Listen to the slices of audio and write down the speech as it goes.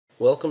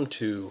Welcome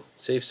to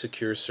Safe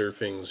Secure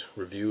Surfing's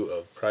review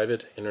of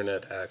Private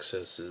Internet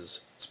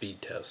Access's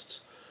speed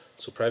tests.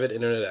 So Private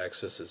Internet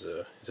Access is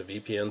a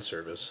VPN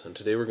service, and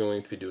today we're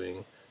going to be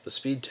doing the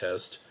speed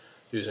test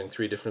using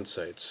three different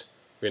sites.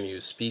 We're going to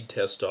use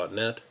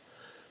speedtest.net,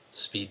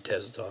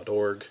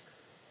 speedtest.org,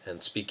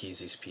 and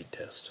Speakeasy Speed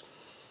Test.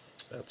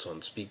 That's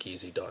on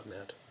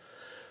speakeasy.net.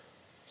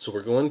 So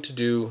we're going to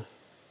do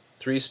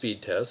three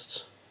speed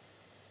tests.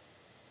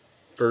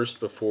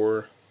 First,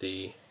 before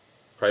the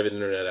Private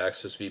Internet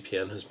Access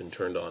VPN has been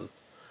turned on,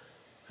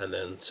 and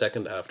then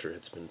second after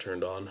it's been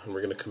turned on, and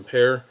we're going to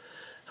compare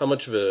how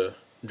much of a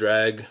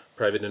drag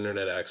Private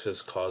Internet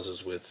Access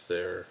causes with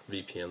their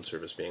VPN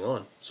service being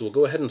on. So we'll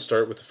go ahead and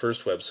start with the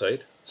first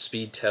website,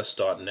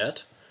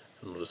 speedtest.net,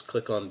 and we'll just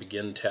click on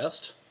Begin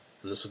Test,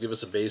 and this will give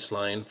us a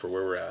baseline for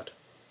where we're at.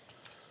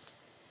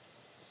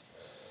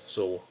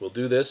 So we'll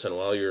do this, and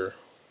while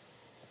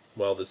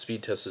the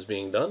speed test is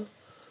being done,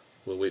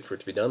 we'll wait for it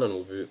to be done,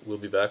 and we'll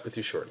be back with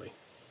you shortly.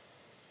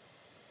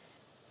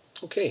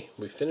 Okay,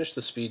 we finished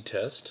the speed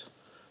test,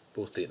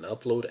 both an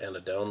upload and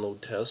a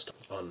download test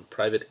on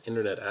Private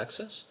Internet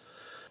Access.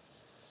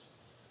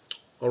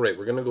 Alright,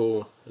 we're going to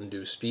go and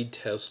do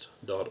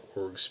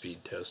speedtest.org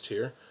speed test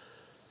here.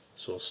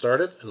 So we'll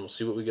start it and we'll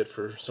see what we get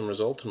for some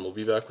results, and we'll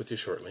be back with you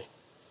shortly.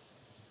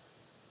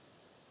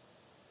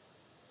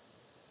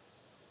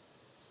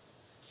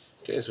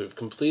 Okay, so we've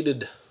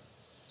completed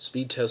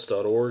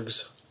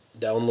speedtest.org's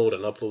download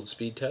and upload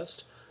speed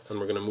test, and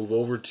we're going to move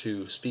over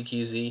to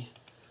speakeasy.net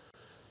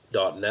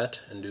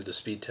and do the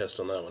speed test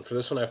on that one. For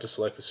this one I have to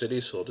select the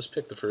city, so I'll just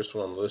pick the first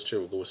one on the list here.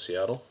 We'll go with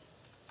Seattle.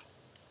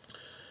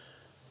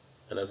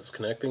 And as it's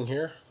connecting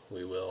here,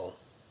 we will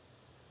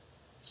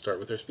start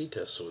with our speed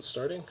test. So it's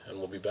starting, and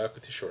we'll be back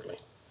with you shortly.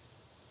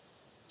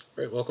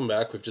 Right, welcome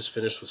back. We've just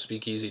finished with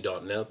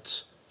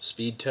speakeasy.net's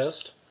speed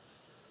test.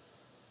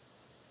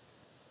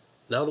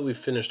 Now that we've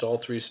finished all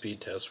three speed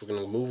tests, we're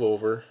going to move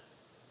over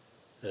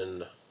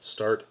and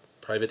start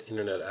Private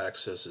Internet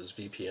Access's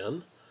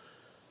VPN.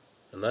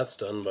 And that's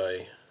done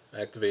by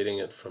activating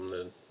it from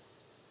the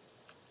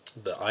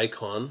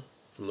icon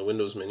from the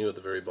Windows menu at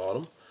the very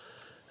bottom,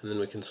 and then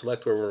we can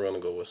select where we're going to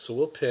go with. So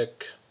we'll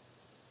pick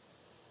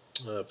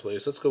a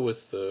place. Let's go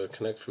with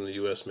connect from the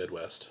US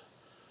Midwest.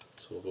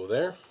 So we'll go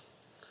there,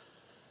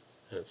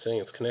 and it's saying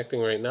it's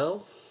connecting right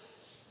now.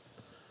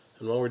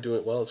 And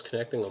while it's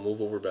connecting, I'll move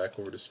back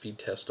over to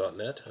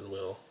speedtest.net, and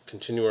we'll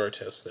continue our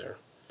test there.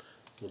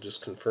 We'll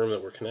just confirm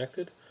that we're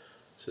connected. It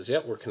says,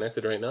 yep, we're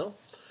connected right now.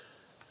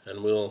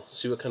 And we'll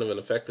see what kind of an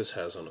effect this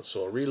has on it.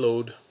 So I'll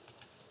reload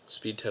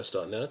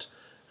speedtest.net,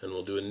 and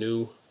we'll do a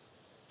new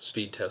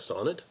speed test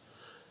on it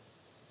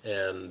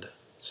and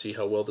see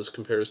how well this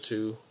compares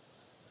to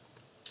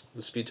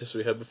the speed test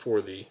we had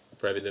before the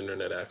Private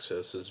Internet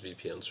Access's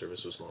VPN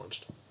service was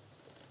launched.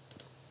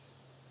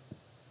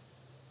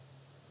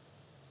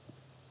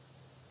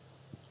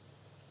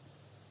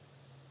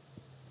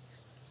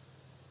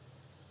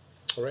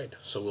 Alright,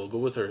 so we'll go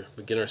with our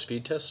beginner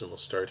speed test, and we'll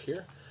start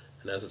here.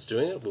 And as it's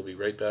doing it, we'll be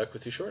right back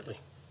with you shortly.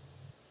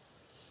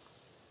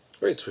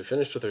 Right, so we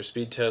finished with our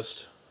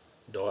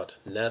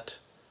speedtest.net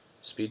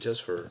speed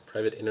test for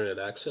Private Internet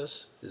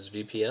Access, is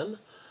VPN.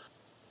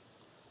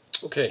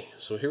 Okay,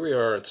 so here we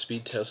are at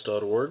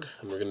speedtest.org,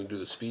 and we're going to do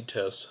the speed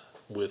test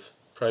with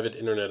Private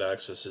Internet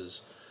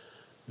Access's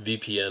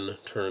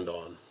VPN turned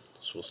on.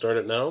 So we'll start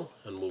it now,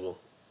 and we'll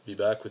be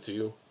back with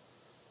you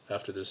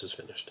after this is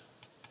finished.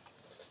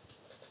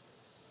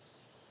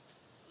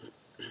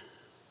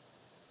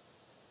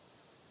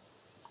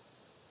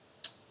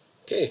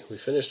 Okay, we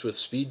finished with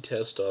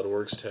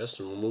speedtest.org's test,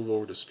 and we'll move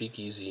over to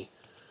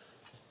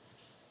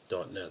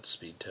speakeasy.net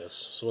speed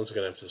test. So once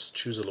again I have to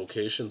choose a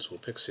location, so we'll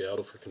pick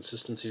Seattle for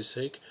consistency's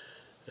sake,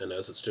 and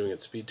as it's doing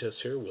its speed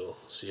test here, we'll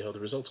see how the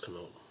results come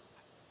out.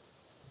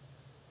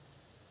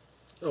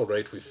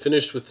 Alright, we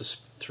finished with the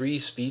three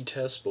speed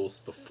tests, both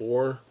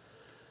before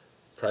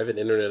Private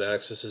Internet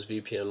Access's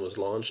VPN was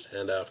launched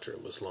and after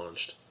it was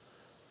launched.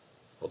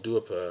 I'll do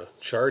up a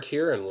chart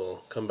here, and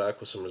we'll come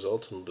back with some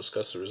results, and we'll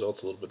discuss the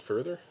results a little bit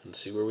further and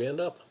see where we end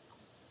up.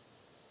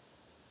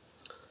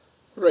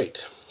 Right,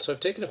 so I've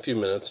taken a few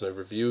minutes and I've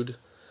reviewed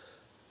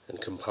and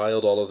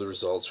compiled all of the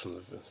results from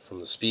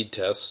the speed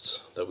tests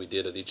that we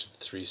did at each of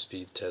the three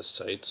speed test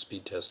sites,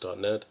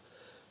 speedtest.net,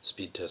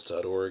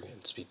 speedtest.org,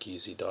 and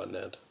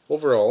speakeasy.net.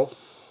 Overall,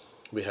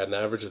 we had an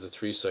average of the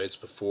three sites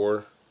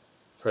before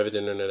Private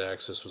Internet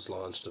Access was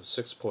launched of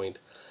 6.90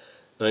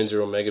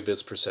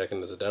 megabits per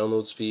second as a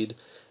download speed,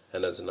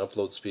 and as an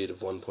upload speed of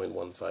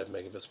 1.15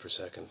 megabits per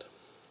second.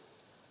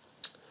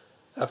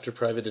 After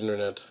Private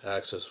Internet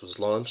Access was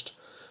launched,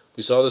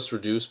 we saw this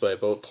reduced by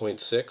about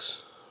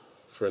 0.6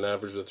 for an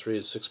average of the three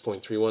is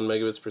 6.31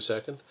 megabits per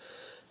second,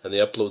 and the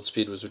upload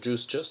speed was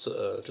reduced just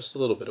a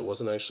little bit. It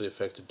wasn't actually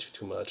affected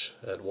too much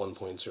at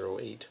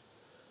 1.08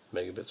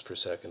 megabits per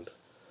second.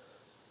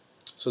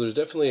 So there's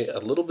definitely a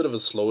little bit of a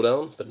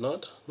slowdown, but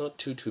not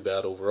too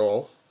bad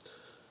overall.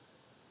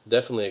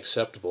 Definitely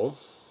acceptable.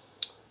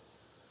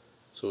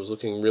 So it was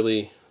looking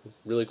really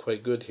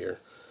quite good here.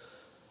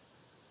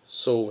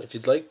 So if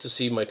you'd like to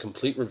see my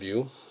complete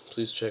review,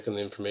 please check in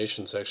the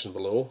information section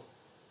below.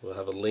 We'll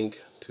have a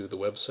link to the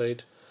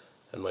website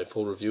and my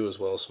full review, as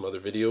well as some other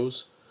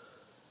videos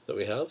that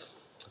we have.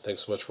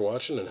 Thanks so much for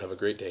watching, and have a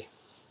great day.